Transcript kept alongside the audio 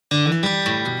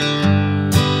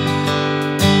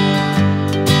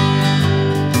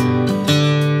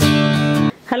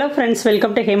friends,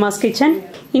 welcome to Hema's Kitchen.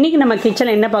 இன்னைக்கு நம்ம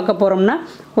கிச்சன்ல என்ன பார்க்க போறோம்னா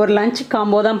ஒரு லஞ்ச்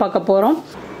காம்போ தான் பார்க்க போறோம்.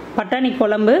 பட்டாணி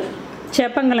குழம்பு,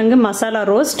 சேப்பங்கிழங்கு மசாலா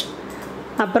ரோஸ்ட்,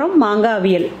 அப்புறம் மாங்காய்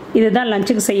அவியல். இதுதான்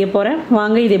லஞ்சுக்கு செய்ய போறேன்.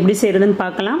 வாங்க இது எப்படி செய்யறதுன்னு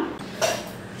பார்க்கலாம்.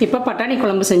 இப்போ பட்டாணி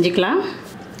குழம்பு செஞ்சுக்கலாம்.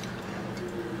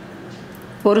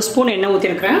 ஒரு ஸ்பூன் எண்ணெய்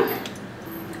ஊத்திருக்கேன்.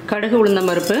 கடுகு உளுந்தம்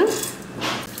பருப்பு.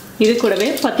 இது கூடவே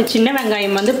 10 சின்ன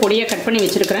வெங்காயம் வந்து பொடியா கட் பண்ணி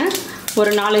வச்சிருக்கேன்.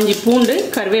 ஒரு 4-5 பூண்டு,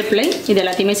 கறிவேப்பிலை இது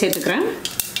எல்லாத்தையுமே சேர்த்துக்கிறேன்.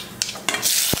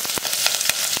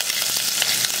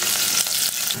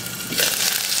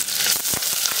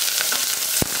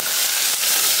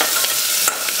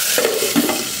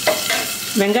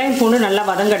 வெங்காயம் பூண்டு நல்லா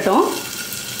வதங்கட்டும்.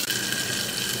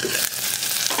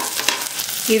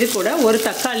 இது கூட ஒரு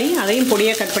தக்காளி, அதையும்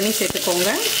பொடியாக கட் பண்ணி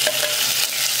சேர்த்துக்கோங்க.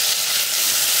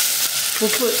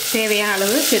 உப்பு தேவையான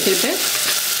அளவு சேர்த்துக்கிட்டு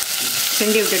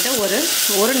கிண்டி விட்டுட்டு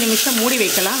ஒரு நிமிஷம் மூடி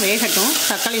வைக்கலாம். வேகட்டும்.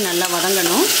 தக்காளி நல்லா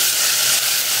வதங்கணும்.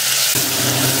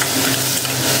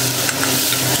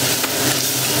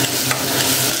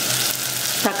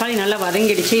 தக்காளி நல்லா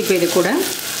வதங்கிடுச்சு. இப்போ இது கூட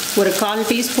ஒரு 1/4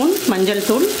 டீஸ்பூன் மஞ்சள்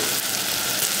தூள்,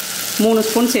 3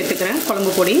 ஸ்பூன் சேர்த்துக்கிறேன்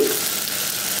குழம்பு பொடி.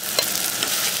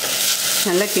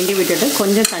 நல்லா கிண்டி விட்டுட்டு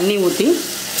கொஞ்சம் தண்ணி ஊற்றி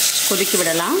கொதிக்க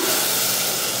விடலாம்.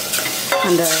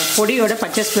 அந்த பொடியோட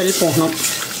பச்சை ஸ்மெல் போகணும்.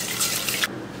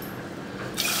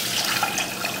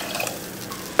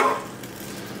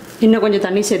 இன்னும் கொஞ்சம்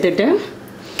தண்ணி சேர்த்துட்டு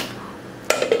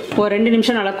ஒரு 2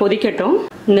 நிமிஷம் நல்லா கொதிக்கட்டும்.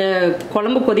 இந்த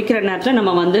குழம்பு கொதிக்கிற நேரத்தில்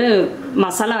நம்ம வந்து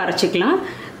மசாலா அரைச்சிக்கலாம்.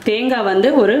 தேங்காய்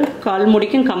வந்து ஒரு 1/4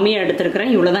 மூடிக்கும் கம்மியாக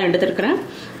எடுத்துருக்கிறேன். இவ்வளோ தான் எடுத்துருக்கிறேன்.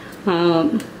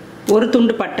 ஒரு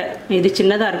துண்டு பட்டை, இது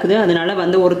சின்னதாக இருக்குது அதனால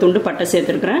வந்து ஒரு துண்டு பட்டை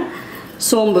சேர்த்துருக்குறேன்.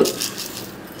 சோம்பு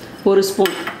 1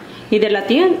 ஸ்பூன். இது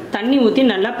எல்லாத்தையும் தண்ணி ஊற்றி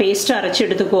நல்லா பேஸ்ட்டாக அரைச்சி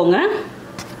எடுத்துக்கோங்க.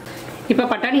 இப்போ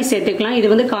பட்டாணி சேர்த்துக்கலாம். இது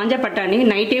வந்து காஞ்ச பட்டாணி,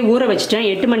 நைட்டே ஊற வச்சுட்டேன்.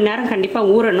 8 மணி நேரம்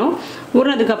கண்டிப்பாக ஊறணும்.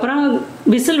 ஊறினதுக்கப்புறம்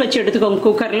விசில் வச்சு எடுத்துக்கோங்க.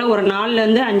 குக்கரில் ஒரு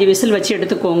 4-5 விசில் வச்சு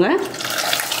எடுத்துக்கோங்க.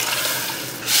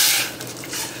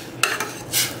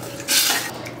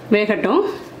 வேகட்டும்.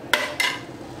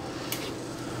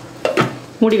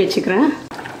 மூடி வச்சுக்கிறேன்.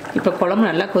 இப்போ குழம்பு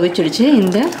நல்லா கொதிச்சிடுச்சு.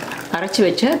 இந்த அரைச்சி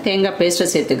வச்ச தேங்காய் பேஸ்ட்டை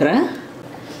சேர்த்துக்கிறேன்.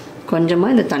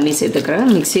 கொஞ்சமாக இந்த தண்ணி சேர்த்துக்கிறேன்.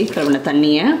 மிக்ஸி கழுவின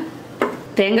தண்ணியை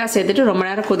தேங்காய் சேர்த்துட்டு ரொம்ப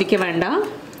நேரம் கொதிக்க வேண்டாம்.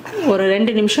 ஒரு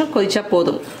 2 நிமிஷம் கொதிச்சா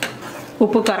போதும்.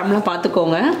 உப்பு காரம்லாம்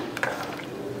பார்த்துக்கோங்க.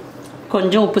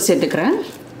 கொஞ்சம் உப்பு சேர்த்துக்கிறேன்.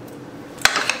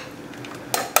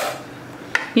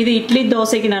 இது இட்லி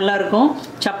தோசைக்கு நல்லாயிருக்கும்,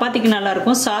 சப்பாத்திக்கு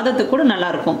நல்லாயிருக்கும், சாதத்துக்கு கூட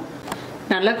நல்லாயிருக்கும்.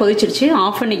 நல்லா கொதிச்சிருச்சு.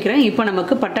 ஆஃப் பண்ணிக்கிறேன். இப்போ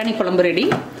நமக்கு பட்டாணி குழம்பு ரெடி.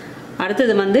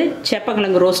 அடுத்தது வந்து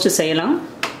சேப்பங்கிழங்கு ரோஸ்ட்டு செய்யலாம்.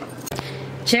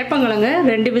 சேப்பங்கிழங்க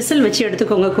 2 விசில் வச்சு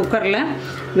எடுத்துக்கோங்க. குக்கரில்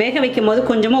வேக வைக்கும் போது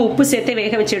கொஞ்சமாக உப்பு சேர்த்து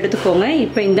வேக வச்சு எடுத்துக்கோங்க.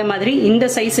 இப்போ இந்த மாதிரி இந்த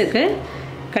சைஸுக்கு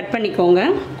கட் பண்ணிக்கோங்க.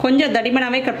 கொஞ்சம்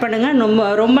தடிமனாகவே கட்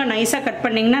பண்ணுங்கள். ரொம்ப நைஸாக கட்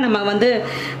பண்ணிங்கன்னா நம்ம வந்து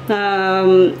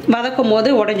வதக்கும்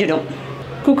போது உடஞ்சிடும்.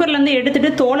 குக்கர்லேருந்து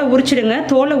எடுத்துகிட்டு தோலை உரிச்சிடுங்க.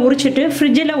 தோலை உரிச்சிட்டு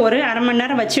ஃப்ரிட்ஜில் ஒரு 1/2 மணி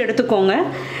நேரம் வச்சு எடுத்துக்கோங்க.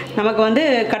 நமக்கு வந்து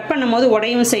கட் பண்ணும் போது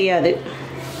உடையும் செய்யாது.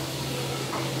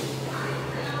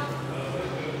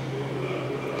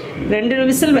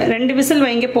 2 விசில்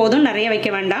வைங்க போதும், நிறைய வைக்க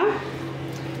வேண்டாம்,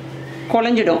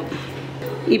 குழஞ்சிடும்.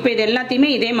 இப்போ இது எல்லாத்தையுமே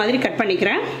இதே மாதிரி கட்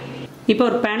பண்ணிக்கிறேன். இப்போ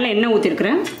ஒரு பேனில் எண்ணெய்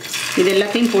ஊற்றிருக்கிறேன். இது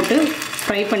எல்லாத்தையும் போட்டு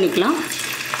ஃப்ரை பண்ணிக்கலாம்.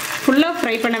 ஃபுல்லாக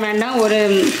ஃப்ரை பண்ண வேண்டாம், ஒரு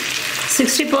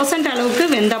 60% அளவுக்கு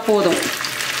வெந்தால் போதும்.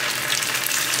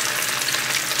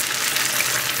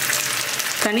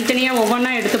 தனித்தனியாக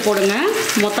ஒவ்வொன்றா எடுத்து போடுங்க,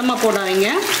 மொத்தமாக போடாதீங்க.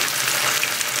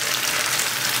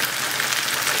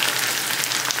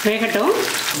 வேகட்டும்.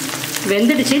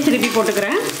 வெந்துடுச்சு. திருப்பி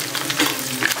போட்டுக்கிறேன்.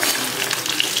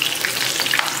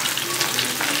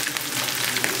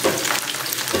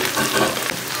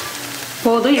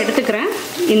 போதும், எடுத்துக்கிறேன்.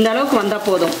 இந்த அளவுக்கு வந்தால்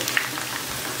போதும்.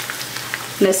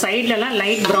 இந்த சைட்லலாம்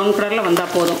லைட் ப்ரௌன் கலரில்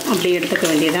வந்தால் போதும். அப்படி எடுத்துக்க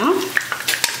வேண்டியதான்.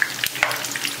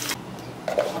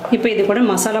 இப்போ இது கூட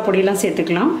மசாலா பொடியெல்லாம்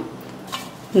சேர்த்துக்கலாம்.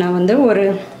 நான் வந்து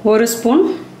ஒரு ஸ்பூன்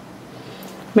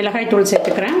மிளகாய் தூள்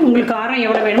சேர்த்துக்கிறேன். உங்களுக்கு காரம்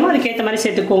எவ்வளோ வேணுமோ அதுக்கேற்ற மாதிரி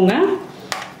சேர்த்துக்கோங்க.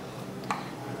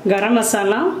 கரம்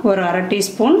மசாலா ஒரு 1/2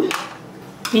 டீஸ்பூன்.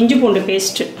 இஞ்சி பூண்டு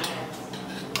பேஸ்ட்டு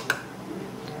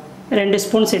 2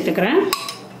 ஸ்பூன் சேர்த்துக்கிறேன்.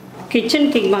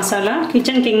 கிச்சன்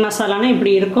கிங் மசாலானா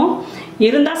இப்படி இருக்கும்.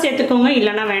 இருந்தால் சேர்த்துக்கோங்க,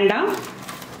 இல்லைன்னா வேண்டாம்.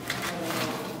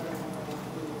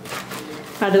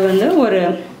 அது வந்து ஒரு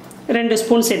 2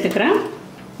 ஸ்பூன் சேர்த்துக்கிறேன்.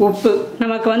 உப்பு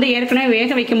நமக்கு வந்து ஏற்கனவே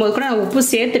வேக வைக்கும் போது கூட நான் உப்பு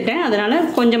சேர்த்துட்டேன், அதனால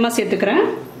கொஞ்சமாக சேர்த்துக்கிறேன்.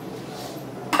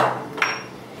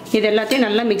 இது எல்லாத்தையும்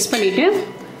நல்லா மிக்ஸ் பண்ணிவிட்டு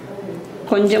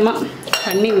கொஞ்சமாக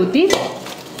தண்ணி ஊற்றி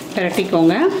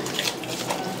பிரட்டிக்கோங்க.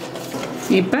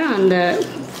 இப்போ அந்த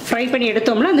ஃப்ரை பண்ணி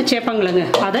எடுத்தோம்னா அந்த சேப்பங்கிழங்கு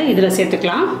அதை இதில்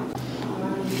சேர்த்துக்கலாம்.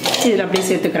 இதில் அப்படியே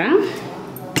சேர்த்துக்கிறேன்.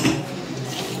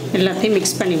 எல்லாத்தையும்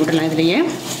மிக்ஸ் பண்ணி விடலாம். இதுலேயே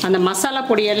அந்த மசாலா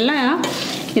பொடியெல்லாம்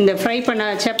இந்த ஃப்ரை பண்ண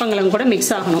சேப்பங்கிழங்கு கூட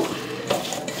மிக்ஸ் ஆகணும்.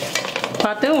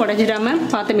 பார்த்து உடஞ்சிடாமல்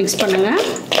பார்த்து மிக்ஸ் பண்ணுங்கள்.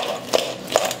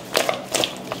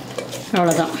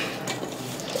 அவ்வளோதான்.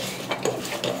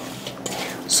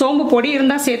 சோம்பு பொடி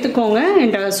இருந்தால் சேர்த்துக்கோங்க.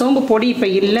 என்ற சோம்பு பொடி இப்போ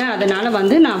இல்லை, அதனால்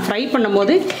வந்து நான் ஃப்ரை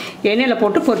பண்ணும்போது எண்ணெயில்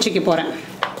போட்டு பொரிச்சிக்க போகிறேன்.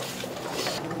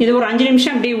 இது ஒரு 5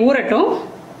 நிமிஷம் அப்படியே ஊறட்டும்.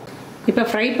 இப்போ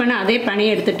ஃப்ரை பண்ண அதே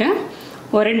பனியை எடுத்துட்டேன்.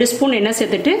 ஒரு 2 ஸ்பூன் எண்ணெய்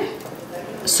சேர்த்துட்டு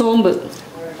சோம்பு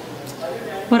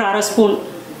ஒரு 1/2 ஸ்பூன்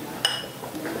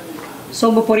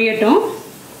சோம்பு பொரியட்டும்.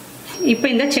 இப்போ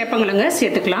இந்த சேப்பங்கிழங்க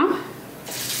சேர்த்துக்கலாம்.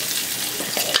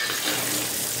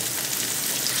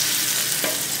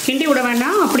 கிண்டி விட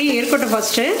வேண்டாம், அப்படியே இருக்கட்டும்.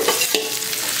 ஃபஸ்ட்டு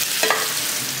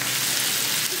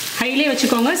ஹைலே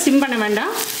வச்சுக்கோங்க, சிம் பண்ண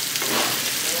வேண்டாம்.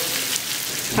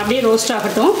 அப்படியே ரோஸ்ட்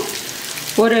ஆகட்டும்.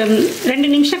 ஒரு 2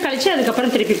 நிமிஷம் கழித்து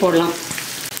அதுக்கப்புறம் திருப்பி போடலாம்.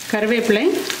 கருவேப்பிலை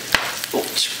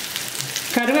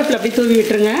அப்படி தூவி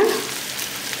விட்டுருங்க.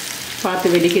 பார்த்து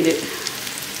வெடிக்குது.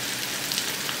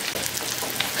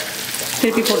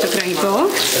 திருப்பி போட்டுக்கிறேன். இப்போது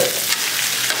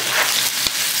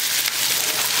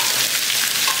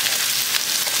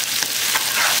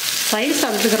தயிர்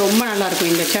சாதத்துக்கு ரொம்ப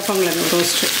நல்லாயிருக்கும் இந்த சேப்பங்கிழங்கு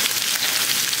ரோஸ்ட்டு.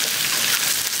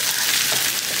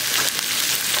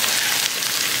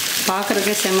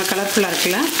 பார்க்குறதுக்கே செம்ம கலர்ஃபுல்லாக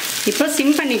இருக்குல்ல. இப்போ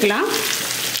சிம் பண்ணிக்கலாம்.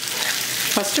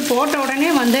 ஃபஸ்ட்டு போட்ட உடனே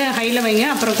வந்து ஹையில் வைங்க,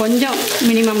 அப்புறம் கொஞ்சம்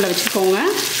மினிமமில் வச்சுக்கோங்க.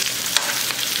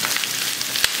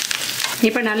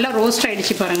 இப்போ நல்லா ரோஸ்ட்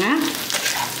ஆகிடுச்சு பாருங்கள்.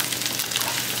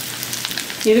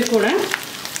 இது கூட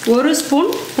 1 ஸ்பூன்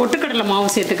பொட்டுக்கடலை மாவு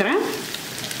சேர்த்துக்கிறேன்.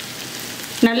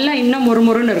 நல்லா இன்னும்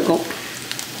முறுமுறுன்னு இருக்கும்.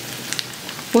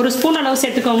 1 ஸ்பூன் அளவு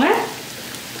சேர்த்துக்கோங்க,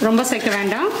 ரொம்ப சேர்க்க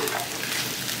வேண்டாம்.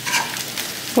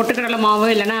 பொட்டுக்கடலை மாவு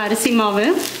இல்லைன்னா அரிசி மாவு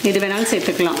எது வேணாலும்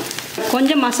சேர்த்துக்கலாம்.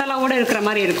 கொஞ்சம் மசாலாவோடு இருக்கிற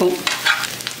மாதிரி இருக்கும்.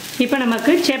 இப்போ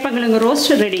நமக்கு சேப்பங்கிழங்கு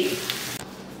ரோஸ்ட் ரெடி.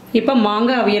 இப்போ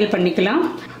மாங்காய் அவியல் பண்ணிக்கலாம்.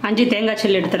 5 தேங்காய்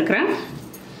சில்லு எடுத்துருக்கிறேன்,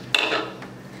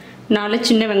 4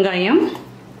 சின்ன வெங்காயம்,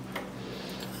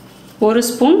 1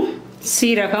 ஸ்பூன்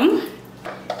சீரகம்,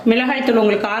 மிளகாய்த்தூள்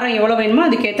உங்களுக்கு காரம் எவ்வளோ வேணுமோ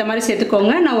அதுக்கேற்ற மாதிரி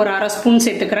சேர்த்துக்கோங்க. நான் ஒரு 1/2 ஸ்பூன்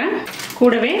சேர்த்துக்கிறேன்.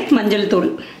 கூடவே மஞ்சள் தூள்.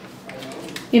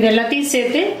 இது எல்லாத்தையும்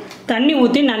சேர்த்து தண்ணி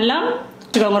ஊற்றி நல்லா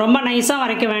ரொம்ப நைஸாக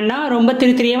அரைக்க வேண்டாம், ரொம்ப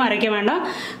திரியாக அரைக்க வேண்டாம்.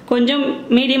 கொஞ்சம்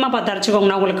மீடியமாக பார்த்து அரைச்சிக்கோங்க.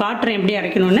 நான் உங்களுக்கு காட்டுறேன் எப்படி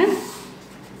அரைக்கணும்னு.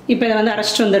 இப்போ இதை வந்து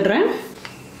அரைச்சிட்டு வந்துடுறேன்.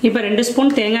 இப்போ 2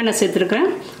 ஸ்பூன் தேங்காய் எண்ணெய் சேர்த்துருக்கிறேன்.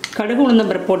 கடுகு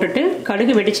உளுந்தம்பருப்பு போட்டுட்டு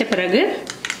கடுகு வெடித்த பிறகு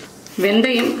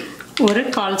வெந்தயம் ஒரு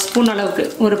 1/4 ஸ்பூன் அளவுக்கு,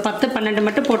 ஒரு 10-12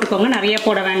 மட்டும் போட்டுக்கோங்க, நிறைய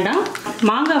போட வேண்டாம்.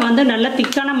 மாங்காய் வந்து நல்லா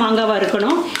திக்கான மாங்காவாக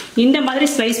இருக்கணும். இந்த மாதிரி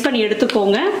ஸ்லைஸ் பண்ணி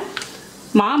எடுத்துக்கோங்க.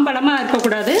 மாம்பழமாக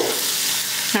இருக்கக்கூடாது,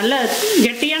 நல்ல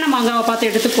கெட்டியான மாங்காவை பார்த்து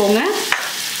எடுத்துக்கோங்க.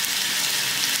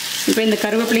 இப்போ இந்த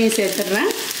கருவேப்பிலையும் சேர்த்துடுறேன்.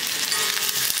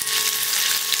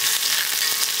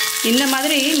 இந்த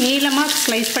மாதிரி நீளமாக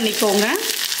ஸ்லைஸ் பண்ணிக்கோங்க.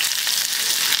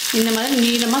 இந்த மாதிரி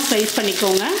நீளமாக ஸ்லைஸ்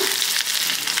பண்ணிக்கோங்க.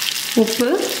 உப்பு,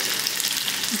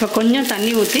 இப்போ கொஞ்சம்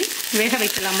தண்ணி ஊற்றி வேக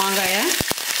வைக்கலாம் மாங்காயை.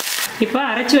 இப்போ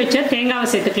அரைச்சி வச்ச தேங்காவை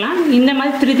சேர்த்துக்கலாம். இந்த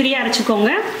மாதிரி திரியாக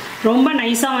அரைச்சிக்கோங்க, ரொம்ப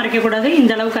நைஸாகவும் அரைக்கக்கூடாது,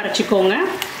 இந்த அளவுக்கு அரைச்சிக்கோங்க.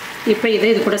 இப்போ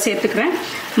இது கூட சேர்த்துக்கிறேன்.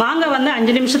 மாங்காய் வந்து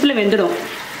 5 நிமிஷத்தில் வெந்துடும்.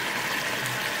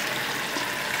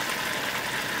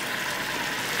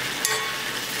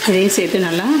 இதையும் சேர்த்து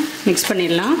நல்லா மிக்ஸ்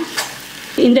பண்ணிடலாம்.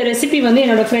 இந்த ரெசிபி வந்து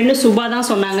என்னோடய ஃப்ரெண்டு சுபா தான்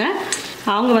சொன்னாங்க.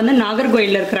 அவங்க வந்து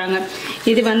நாகர்கோயிலில் இருக்கிறாங்க.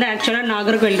 இது வந்து ஆக்சுவலாக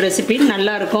நாகர்கோயில் ரெசிபி,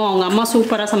 நல்லாயிருக்கும். அவங்க அம்மா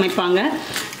சூப்பராக சமைப்பாங்க.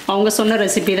 அவங்க சொன்ன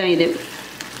ரெசிபி தான் இது.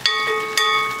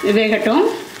 வேகட்டும்.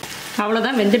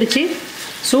 அவ்வளோதான், வெந்துடுச்சு.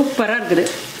 சூப்பராக இருக்குது.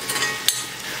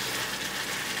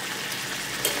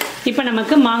 இப்போ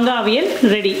நமக்கு மாங்காய் அவியல்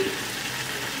ரெடி.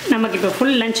 நமக்கு இப்போ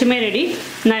ஃபுல் லஞ்சுமே ரெடி.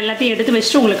 நான் எல்லாத்தையும் எடுத்து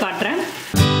வச்சுட்டு உங்களுக்கு காட்டுறேன்.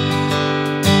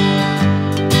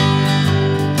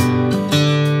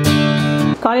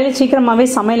 காலையில் சீக்கிரமாகவே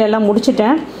சமையல் எல்லாம்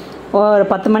முடிச்சிட்டேன். ஒரு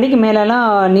 10 மணிக்கு மேலெல்லாம்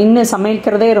நின்று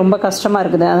சமைக்கிறதே ரொம்ப கஷ்டமாக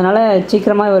இருக்குது. அதனால்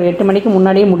சீக்கிரமாக ஒரு 8 மணிக்கு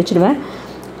முன்னாடியே முடிச்சிடுவேன்.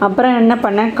 அப்புறம் என்ன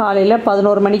பண்ணேன், காலையில்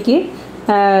 11 மணிக்கு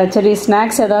சரி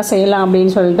ஸ்நாக்ஸ் எதாவது செய்யலாம்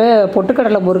அப்படின்னு சொல்லிட்டு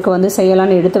பொட்டுக்கடலை முறுக்கு வந்து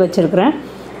செய்யலான்னு எடுத்து வச்சுருக்கிறேன்.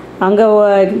 அங்கே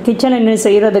கிச்சனில் இன்னும்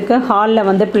செய்கிறதுக்கு ஹாலில்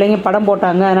வந்து பிள்ளைங்க படம்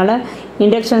போட்டாங்க. அதனால்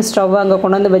இண்டக்ஷன் ஸ்டவ் அங்கே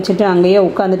கொண்டு வந்து வச்சுட்டு அங்கேயே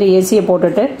உட்காந்துட்டு ஏசியை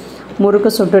போட்டுட்டு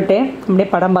முறுக்கு சுட்டுட்டு அப்படியே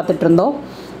படம் பார்த்துட்டு இருந்தோம்.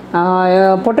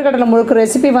 பொட்டுக்கடலை முறுக்கு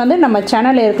ரெசிபி வந்து நம்ம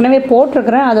சேனலில் ஏற்கனவே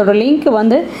போட்டிருக்கிறேன். அதோடய லிங்க்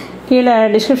வந்து கீழே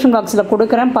டிஸ்கிரிப்ஷன் பாக்ஸில்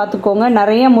கொடுக்குறேன், பார்த்துக்கோங்க.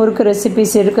 நிறைய முறுக்கு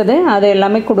ரெசிபிஸ் இருக்குது, அது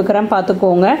எல்லாமே கொடுக்குறேன்,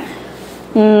 பார்த்துக்கோங்க.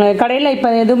 கடையில் இப்போ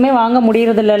எதுவுமே வாங்க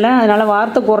முடியறதில்ல, அதனால்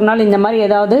வாரத்துக்கு ஒரு நாள் இந்த மாதிரி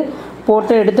ஏதாவது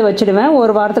போட்டு எடுத்து வச்சுடுவேன்.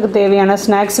 ஒரு வாரத்துக்கு தேவையான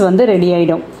ஸ்நாக்ஸ் வந்து ரெடி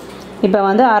ஆகிடும். இப்போ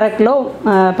வந்து 1/2 கிலோ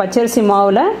பச்சரிசி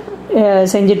மாவில்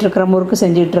செஞ்சிட்ருக்கிறேன், முறுக்கு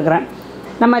செஞ்சிட்ருக்கிறேன்.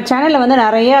 நம்ம சேனலில் வந்து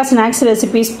நிறையா ஸ்நாக்ஸ்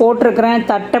ரெசிபீஸ் போட்டிருக்கிறேன்.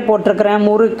 தட்டை போட்டிருக்கிறேன்,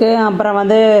 முறுக்கு, அப்புறம்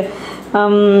வந்து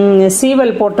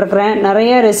சீவல் போட்டிருக்கிறேன்.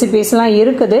 நிறைய ரெசிபீஸ்லாம்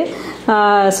இருக்குது.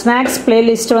 ஸ்நாக்ஸ்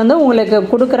பிளேலிஸ்ட் வந்து உங்களுக்கு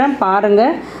கொடுக்குறேன்,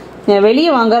 பாருங்கள்.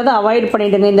 வெளியே வாங்குறத அவாய்ட்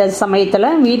பண்ணிவிடுங்க. இந்த சமயத்தில்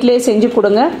வீட்டிலே செஞ்சு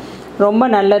கொடுங்க, ரொம்ப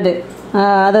நல்லது.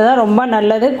 அதுதான் ரொம்ப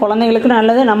நல்லது, குழந்தைங்களுக்கும்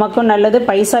நல்லது, நமக்கும் நல்லது,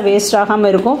 பைசா வேஸ்ட்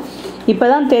ஆகாமல் இருக்கும். இப்போ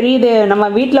தான் தெரியுது நம்ம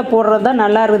வீட்டில் போடுறது தான்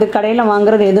நல்லா இருக்குது, கடையில்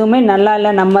வாங்குறது எதுவுமே நல்லா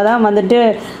இல்லை. நம்ம தான் வந்துட்டு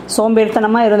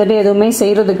சோம்பேறித்தனமாக இருந்துட்டு எதுவுமே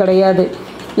செய்கிறது கிடையாது.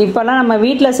 இப்போல்லாம் நம்ம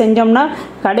வீட்டில் செஞ்சோம்னா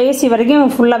கடைசி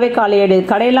வரைக்கும் ஃபுல்லாகவே காலி ஆகிடுது.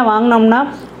 கடையில் வாங்கினோம்னா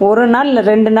ஒரு நாள் இல்லை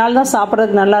 2 நாள் தான்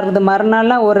சாப்பிட்றதுக்கு நல்லா இருக்குது.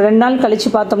 மறுநாள்லாம் ஒரு 2 நாள்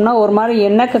கழித்து பார்த்தோம்னா ஒரு மாதிரி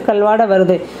எண்ணெய் கக்கல் வாடை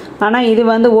வருது. ஆனால் இது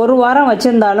வந்து 1 வாரம்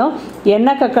வச்சுருந்தாலும்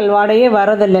எண்ணெய் கக்கல் வாடையே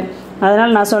வரதில்லை.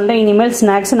 அதனால் நான் சொல்கிறேன், இனிமேல்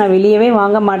ஸ்நாக்ஸ் நான் வெளியவே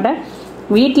வாங்க மாட்டேன்,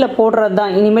 வீட்டில் போடுறது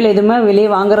தான். இனிமேல் எதுவுமே வெளியே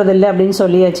வாங்குறது இல்லை அப்படின்னு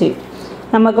சொல்லியாச்சு.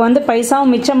 நமக்கு வந்து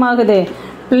பைசாவும் மிச்சமாகுது,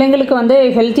 பிள்ளைங்களுக்கு வந்து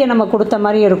ஹெல்த்தியாக நம்ம கொடுத்த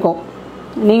மாதிரி இருக்கும்.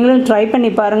 நீங்களும் ட்ரை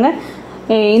பண்ணி பாருங்கள்.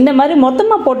 இந்த மாதிரி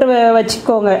மொத்தமாக போட்டு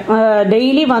வச்சுக்கோங்க.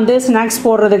 டெய்லி வந்து ஸ்நாக்ஸ்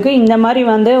போடுறதுக்கு இந்த மாதிரி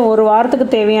வந்து ஒரு வாரத்துக்கு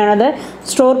தேவையானதை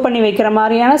ஸ்டோர் பண்ணி வைக்கிற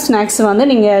மாதிரியான ஸ்நாக்ஸ் வந்து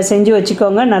நீங்கள் செஞ்சு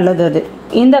வச்சுக்கோங்க, நல்லது அது.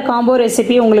 இந்த காம்போ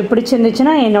ரெசிபி உங்களுக்கு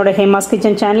பிடிச்சிருந்துச்சுன்னா என்னோடய ஹேமாஸ்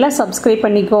கிச்சன் சேனலை சப்ஸ்கிரைப்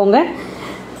பண்ணிக்கோங்க.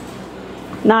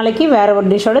 நாளைக்கு வேறு ஒரு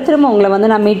டிஷ்ஷோட திரும்ப உங்களை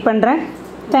வந்து நான் மீட் பண்ணுறேன்.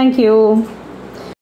 தேங்க்யூ.